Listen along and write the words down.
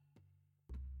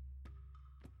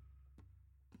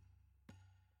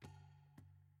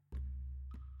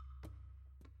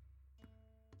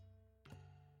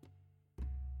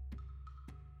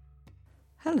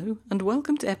Hello, and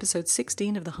welcome to episode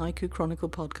 16 of the Haiku Chronicle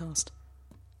podcast.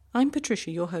 I'm Patricia,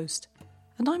 your host,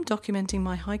 and I'm documenting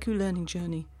my haiku learning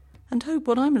journey and hope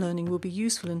what I'm learning will be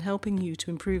useful in helping you to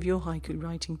improve your haiku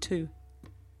writing too.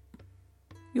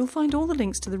 You'll find all the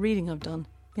links to the reading I've done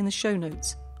in the show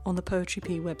notes on the Poetry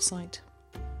P website.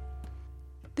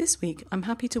 This week, I'm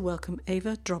happy to welcome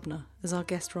Eva Drobna as our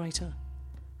guest writer,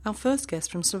 our first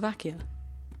guest from Slovakia,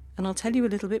 and I'll tell you a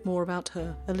little bit more about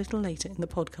her a little later in the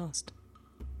podcast.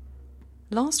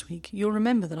 Last week, you'll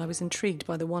remember that I was intrigued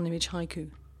by the one-image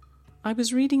haiku. I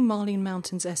was reading Marlene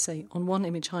Mountain's essay on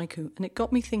one-image haiku, and it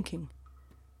got me thinking.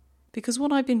 Because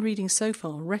what I've been reading so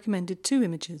far recommended two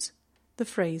images, the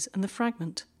phrase and the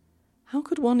fragment. How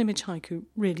could one-image haiku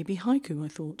really be haiku, I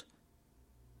thought.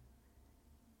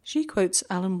 She quotes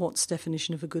Alan Watts'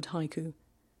 definition of a good haiku,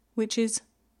 which is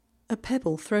a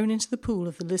pebble thrown into the pool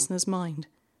of the listener's mind,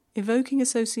 evoking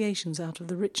associations out of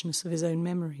the richness of his own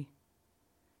memory.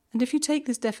 And if you take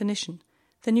this definition,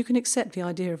 then you can accept the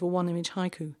idea of a one-image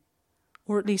haiku,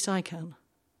 or at least I can.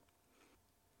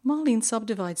 Marlene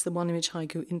subdivides the one-image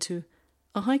haiku into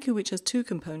a haiku which has two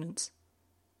components,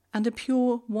 and a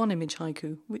pure one-image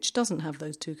haiku which doesn't have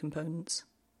those two components.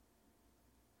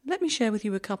 Let me share with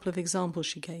you a couple of examples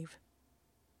she gave.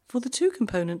 For the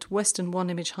two-component Western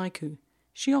one-image haiku,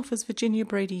 she offers Virginia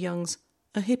Brady Young's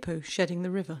A Hippo Shedding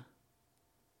the River.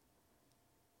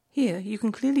 Here you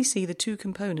can clearly see the two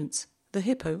components, the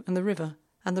hippo and the river,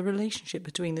 and the relationship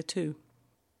between the two.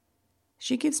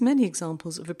 She gives many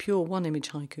examples of a pure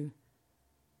one-image haiku.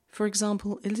 For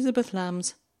example, Elizabeth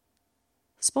Lamb's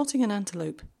Spotting an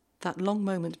Antelope, That Long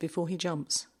Moment Before He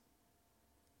Jumps.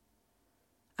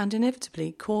 And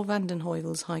inevitably Cor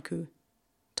Vandenheuvel's haiku,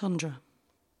 Tundra,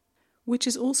 which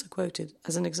is also quoted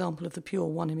as an example of the pure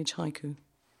one-image haiku.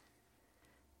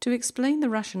 To explain the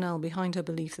rationale behind her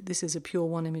belief that this is a pure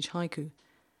one-image haiku,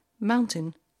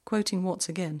 Mountain, quoting Watts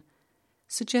again,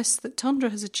 suggests that Tundra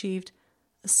has achieved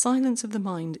a silence of the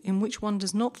mind in which one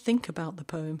does not think about the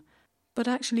poem, but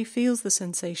actually feels the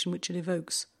sensation which it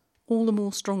evokes, all the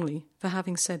more strongly for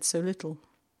having said so little.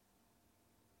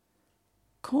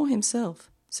 Cor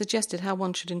himself suggested how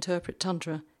one should interpret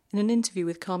Tundra in an interview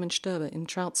with Carmen Sturber in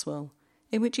Troutswell,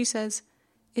 in which he says,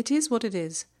 "It is what it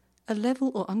is, a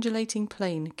level or undulating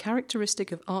plain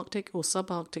characteristic of Arctic or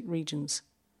subarctic regions.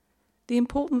 The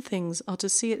important things are to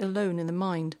see it alone in the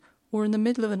mind or in the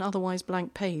middle of an otherwise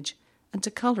blank page, and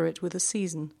to colour it with a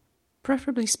season,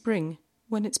 preferably spring,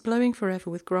 when it's blowing forever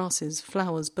with grasses,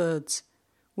 flowers, birds,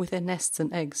 with their nests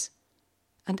and eggs,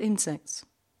 and insects,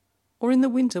 or in the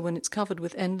winter when it's covered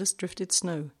with endless drifted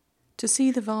snow, to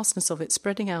see the vastness of it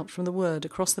spreading out from the word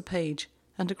across the page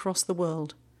and across the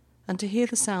world, and to hear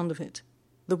the sound of it,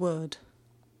 the word."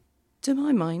 To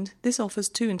my mind, this offers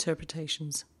two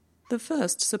interpretations. The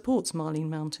first supports Marlene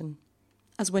Mountain,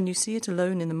 as when you see it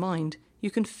alone in the mind,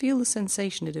 you can feel the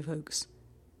sensation it evokes.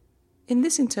 In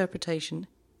this interpretation,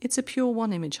 it's a pure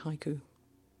one-image haiku.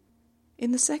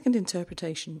 In the second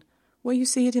interpretation, where you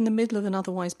see it in the middle of an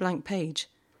otherwise blank page,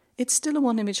 it's still a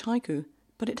one-image haiku,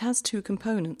 but it has two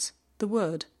components, the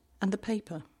word and the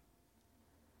paper.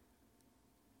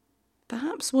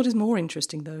 Perhaps what is more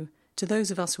interesting, though, to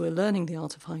those of us who are learning the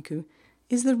art of haiku,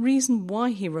 is the reason why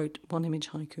he wrote one-image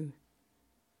haiku.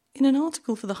 In an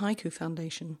article for the Haiku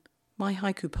Foundation, My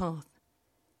Haiku Path,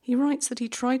 he writes that he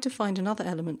tried to find another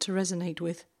element to resonate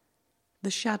with the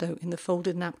shadow in the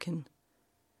folded napkin,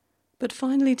 but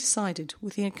finally decided,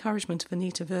 with the encouragement of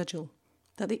Anita Virgil,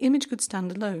 that the image could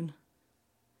stand alone.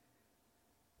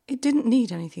 "It didn't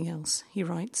need anything else," he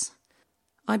writes.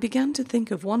 "I began to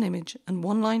think of one image and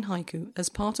one-line haiku as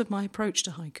part of my approach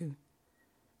to haiku.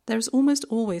 There is almost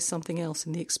always something else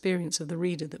in the experience of the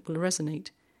reader that will resonate,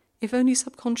 if only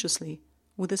subconsciously,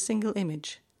 with a single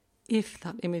image, if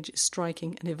that image is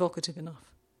striking and evocative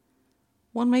enough.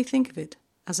 One may think of it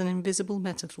as an invisible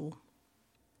metaphor."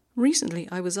 Recently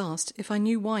I was asked if I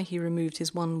knew why he removed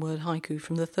his one-word haiku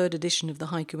from the third edition of the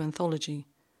Haiku Anthology,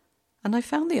 and I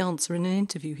found the answer in an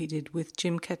interview he did with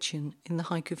Jim Ketchian in the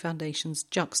Haiku Foundation's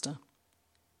Juxta.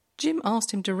 Jim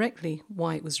asked him directly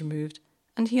why it was removed,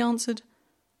 and he answered,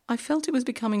 "I felt it was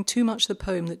becoming too much the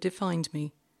poem that defined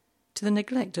me, to the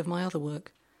neglect of my other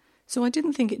work, so I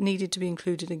didn't think it needed to be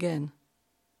included again.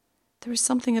 There is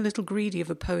something a little greedy of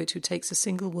a poet who takes a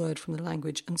single word from the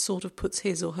language and sort of puts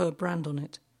his or her brand on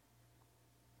it.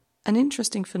 An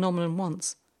interesting phenomenon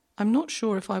once. I'm not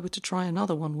sure if I were to try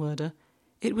another one-worder,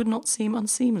 it would not seem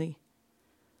unseemly.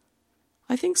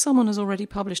 I think someone has already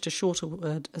published a shorter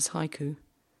word as haiku.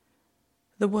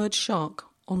 The word shark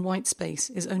on white space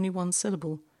is only one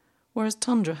syllable, whereas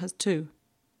tundra has two.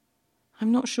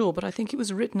 I'm not sure, but I think it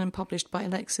was written and published by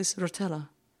Alexis Rotella.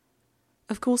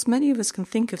 Of course, many of us can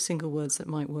think of single words that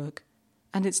might work,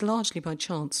 and it's largely by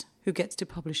chance who gets to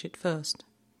publish it first.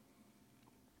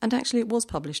 And actually it was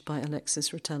published by Alexis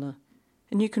Rotella,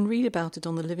 and you can read about it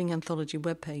on the Living Anthology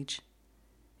webpage.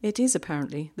 It is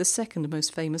apparently the second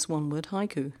most famous one-word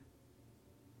haiku.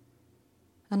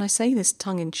 And I say this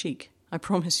tongue-in-cheek, I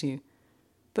promise you,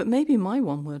 but maybe my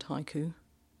one-word haiku,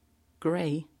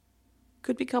 grey,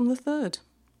 could become the third.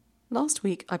 Last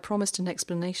week I promised an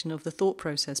explanation of the thought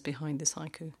process behind this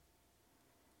haiku.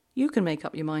 You can make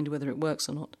up your mind whether it works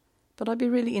or not, but I'd be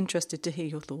really interested to hear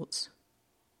your thoughts.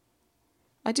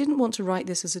 I didn't want to write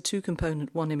this as a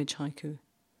two-component one-image haiku,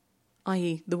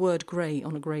 i.e. the word grey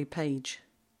on a grey page.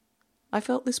 I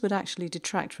felt this would actually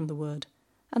detract from the word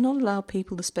and not allow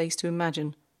people the space to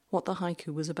imagine what the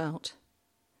haiku was about.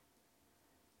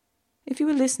 If you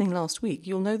were listening last week,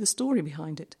 you'll know the story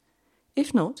behind it.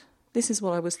 If not, this is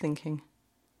what I was thinking.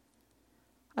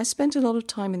 I spent a lot of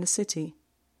time in the city,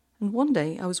 and one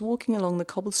day I was walking along the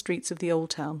cobbled streets of the old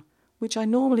town, which I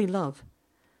normally love,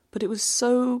 but it was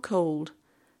so cold.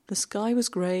 The sky was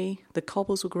grey, the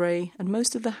cobbles were grey, and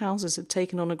most of the houses had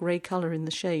taken on a grey colour in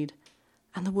the shade,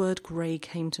 and the word grey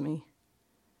came to me.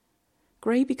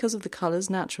 Grey because of the colours,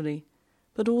 naturally,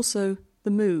 but also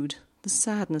the mood, the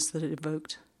sadness that it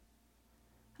evoked.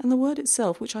 And the word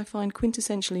itself, which I find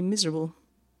quintessentially miserable.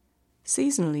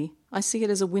 Seasonally, I see it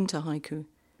as a winter haiku,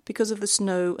 because of the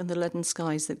snow and the leaden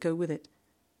skies that go with it.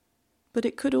 But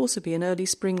it could also be an early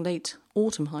spring, late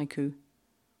autumn haiku,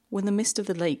 when the mist of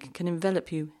the lake can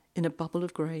envelop you in a bubble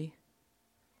of grey.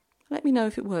 Let me know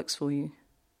if it works for you.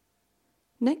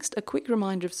 Next, a quick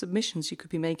reminder of submissions you could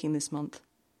be making this month.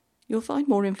 You'll find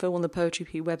more info on the Poetry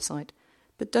Pea website,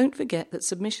 but don't forget that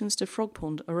submissions to Frog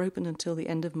Pond are open until the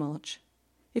end of March.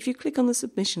 If you click on the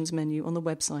submissions menu on the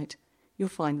website, you'll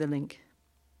find the link.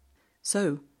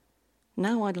 So,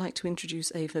 now I'd like to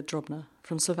introduce Eva Drobna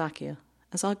from Slovakia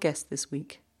as our guest this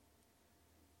week.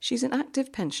 She's an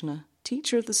active pensioner,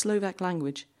 teacher of the Slovak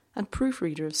language, and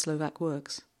proofreader of Slovak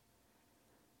works.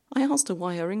 I asked her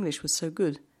why her English was so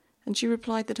good, and she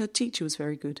replied that her teacher was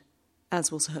very good,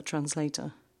 as was her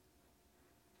translator.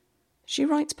 She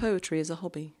writes poetry as a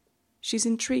hobby. She's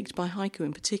intrigued by haiku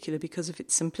in particular because of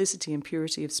its simplicity and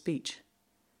purity of speech.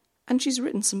 And she's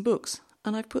written some books,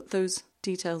 and I've put those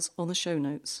details on the show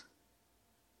notes.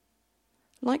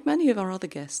 Like many of our other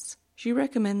guests, she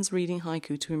recommends reading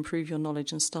haiku to improve your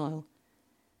knowledge and style.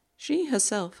 She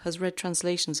herself has read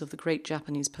translations of the great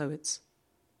Japanese poets,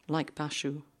 like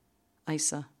Basho,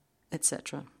 Issa,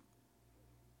 etc.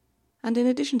 And in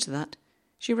addition to that,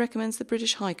 she recommends the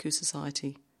British Haiku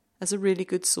Society as a really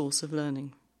good source of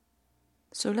learning.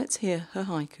 So let's hear her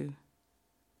haiku.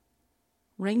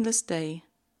 Rainless day,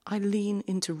 I lean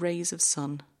into rays of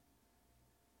sun.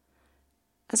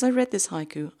 As I read this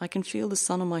haiku, I can feel the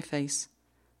sun on my face,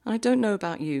 and I don't know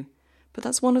about you, but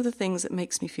that's one of the things that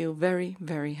makes me feel very,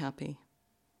 very happy.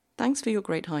 Thanks for your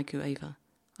great haiku, Eva.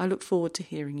 I look forward to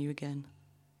hearing you again.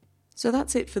 So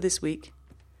that's it for this week.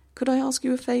 Could I ask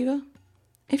you a favour?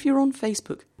 If you're on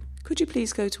Facebook, could you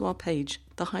please go to our page,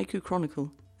 The Haiku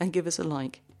Chronicle, and give us a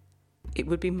like? It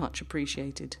would be much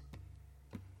appreciated.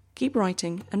 Keep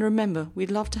writing, and remember,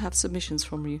 we'd love to have submissions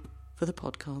from you for the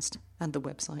podcast and the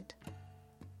website.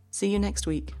 See you next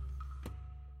week.